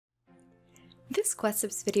This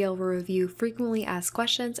QuestTips video will review frequently asked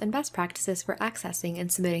questions and best practices for accessing and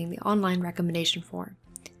submitting the online recommendation form.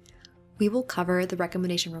 We will cover the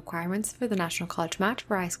recommendation requirements for the National College Match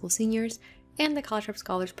for high school seniors and the College Prep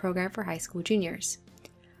Scholars Program for high school juniors,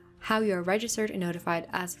 how you are registered and notified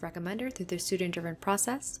as a recommender through the student-driven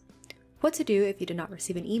process, what to do if you did not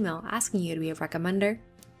receive an email asking you to be a recommender,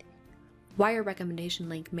 why your recommendation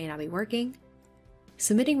link may not be working,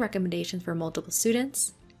 submitting recommendations for multiple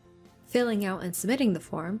students, filling out and submitting the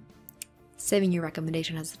form, saving your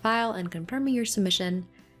recommendation as a file and confirming your submission,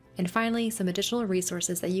 and finally, some additional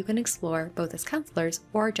resources that you can explore both as counselors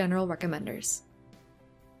or general recommenders.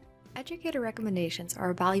 Educator recommendations are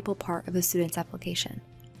a valuable part of a student's application,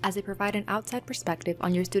 as they provide an outside perspective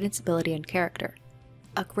on your student's ability and character.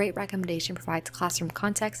 A great recommendation provides classroom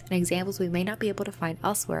context and examples we may not be able to find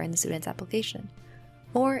elsewhere in the student's application,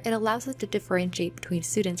 or it allows us to differentiate between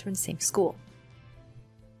students from the same school.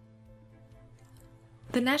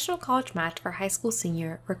 The National College Match for high school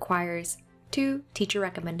senior requires 2 teacher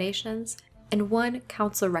recommendations and 1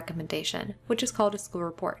 counselor recommendation, which is called a school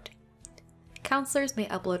report. Counselors may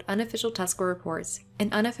upload unofficial test score reports, an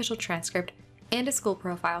unofficial transcript, and a school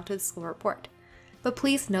profile to the school report, but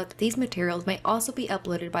please note that these materials may also be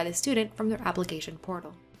uploaded by the student from their application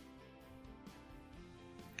portal.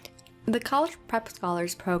 The College Prep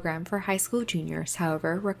Scholars Program for high school juniors,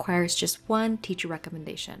 however, requires just 1 teacher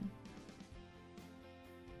recommendation.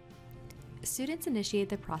 Students initiate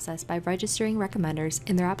the process by registering recommenders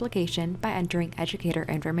in their application by entering educator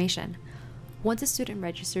information. Once a student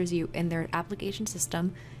registers you in their application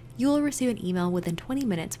system, you will receive an email within 20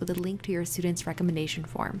 minutes with a link to your student's recommendation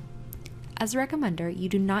form. As a recommender, you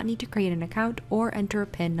do not need to create an account or enter a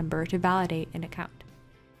PIN number to validate an account.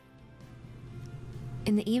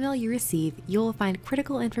 In the email you receive, you will find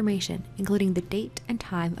critical information, including the date and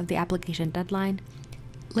time of the application deadline,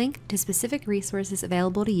 link to specific resources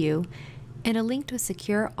available to you, and a link to a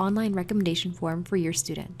secure online recommendation form for your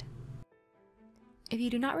student. If you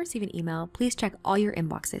do not receive an email, please check all your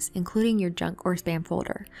inboxes, including your junk or spam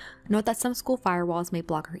folder. Note that some school firewalls may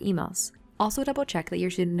block your emails. Also double check that your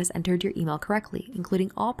student has entered your email correctly,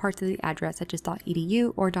 including all parts of the address such as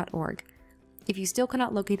 .edu or .org. If you still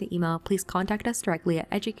cannot locate the email, please contact us directly at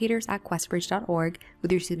educators@questbridge.org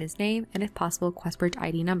with your student's name and, if possible, QuestBridge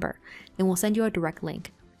ID number, and we'll send you a direct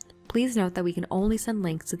link. Please note that we can only send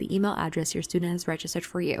links to the email address your student has registered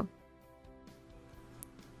for you.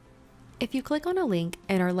 If you click on a link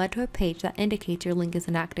and are led to a page that indicates your link is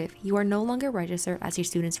inactive, you are no longer registered as your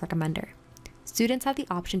student's recommender. Students have the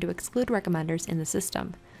option to exclude recommenders in the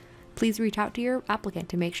system. Please reach out to your applicant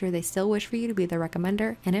to make sure they still wish for you to be their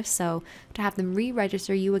recommender, and if so, to have them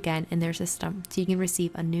re-register you again in their system so you can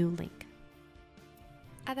receive a new link.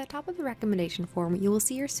 At the top of the recommendation form, you will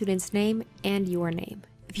see your student's name and your name.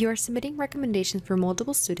 If you are submitting recommendations for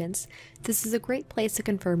multiple students, this is a great place to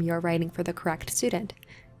confirm you are writing for the correct student.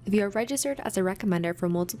 If you are registered as a recommender for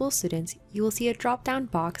multiple students, you will see a drop-down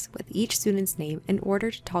box with each student's name in order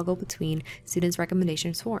to toggle between students'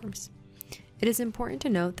 recommendation forms. It is important to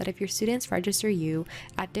note that if your students register you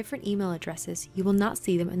at different email addresses, you will not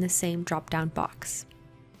see them in the same drop-down box.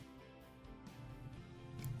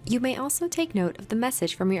 You may also take note of the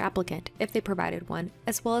message from your applicant if they provided one,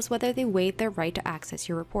 as well as whether they waived their right to access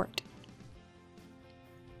your report.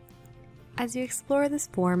 As you explore this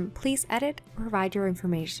form, please edit or provide your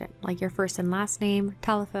information, like your first and last name,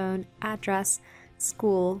 telephone, address,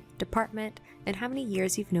 school, department, and how many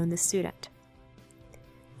years you've known the student.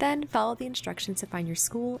 Then follow the instructions to find your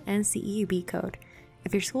school and CEUB code.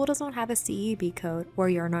 If your school does not have a CEUB code or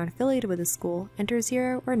you are not affiliated with a school, enter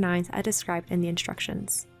 0 or 9s as described in the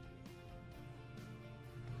instructions.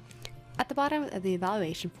 At the bottom of the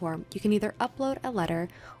evaluation form, you can either upload a letter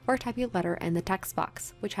or type your letter in the text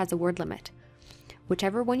box, which has a word limit.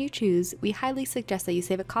 Whichever one you choose, we highly suggest that you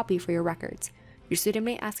save a copy for your records. Your student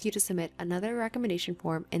may ask you to submit another recommendation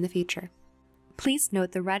form in the future. Please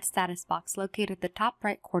note the red status box located at the top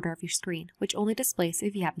right corner of your screen, which only displays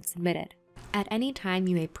if you haven't submitted. At any time,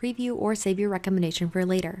 you may preview or save your recommendation for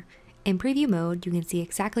later. In preview mode, you can see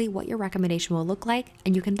exactly what your recommendation will look like,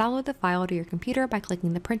 and you can download the file to your computer by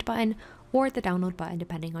clicking the print button or the download button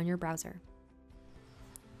depending on your browser.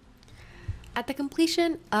 At the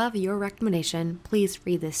completion of your recommendation, please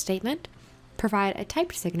read this statement, provide a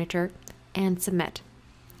typed signature, and submit.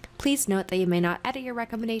 Please note that you may not edit your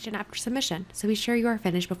recommendation after submission, so be sure you are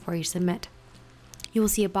finished before you submit. You will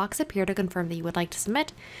see a box appear to confirm that you would like to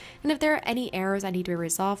submit, and if there are any errors that need to be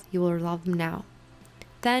resolved, you will resolve them now.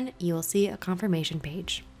 Then you will see a confirmation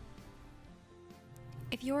page.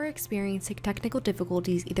 If you are experiencing technical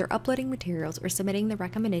difficulties either uploading materials or submitting the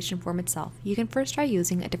recommendation form itself, you can first try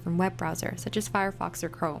using a different web browser, such as Firefox or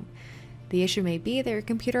Chrome. The issue may be that your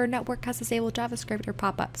computer or network has disabled JavaScript or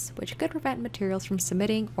pop-ups, which could prevent materials from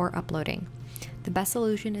submitting or uploading. The best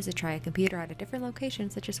solution is to try a computer at a different location,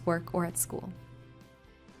 such as work or at school.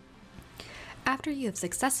 After you have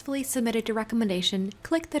successfully submitted your recommendation,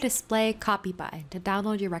 click the Display Copy button to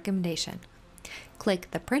download your recommendation.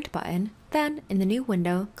 Click the Print button, then, in the new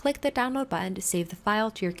window, click the Download button to save the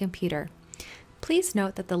file to your computer. Please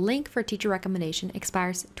note that the link for teacher recommendation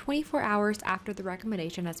expires 24 hours after the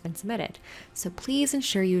recommendation has been submitted, so please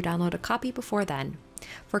ensure you download a copy before then.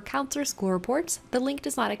 For counselor school reports, the link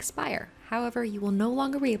does not expire. However, you will no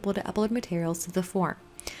longer be able to upload materials to the form.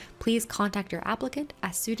 Please contact your applicant,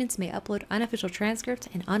 as students may upload unofficial transcripts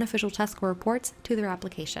and unofficial test score reports to their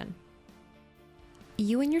application.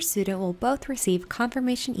 You and your student will both receive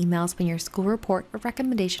confirmation emails when your school report or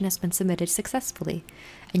recommendation has been submitted successfully,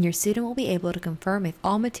 and your student will be able to confirm if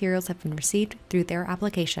all materials have been received through their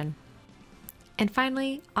application. And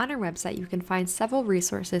finally, on our website you can find several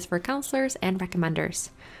resources for counselors and recommenders.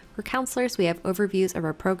 For counselors, we have overviews of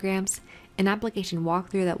our programs, an application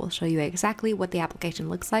walkthrough that will show you exactly what the application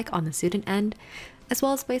looks like on the student end, as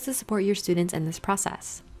well as ways to support your students in this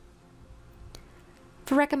process.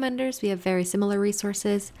 For recommenders, we have very similar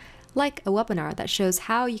resources, like a webinar that shows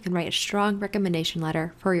how you can write a strong recommendation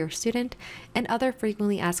letter for your student and other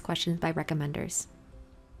frequently asked questions by recommenders.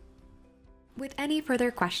 With any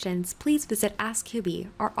further questions, please visit AskQB,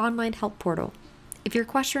 our online help portal. If your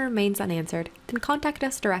question remains unanswered, then contact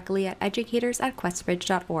us directly at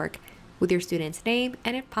educators@questbridge.org with your student's name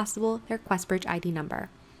and, if possible, their QuestBridge ID number.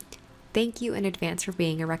 Thank you in advance for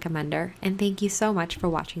being a recommender, and thank you so much for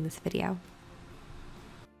watching this video.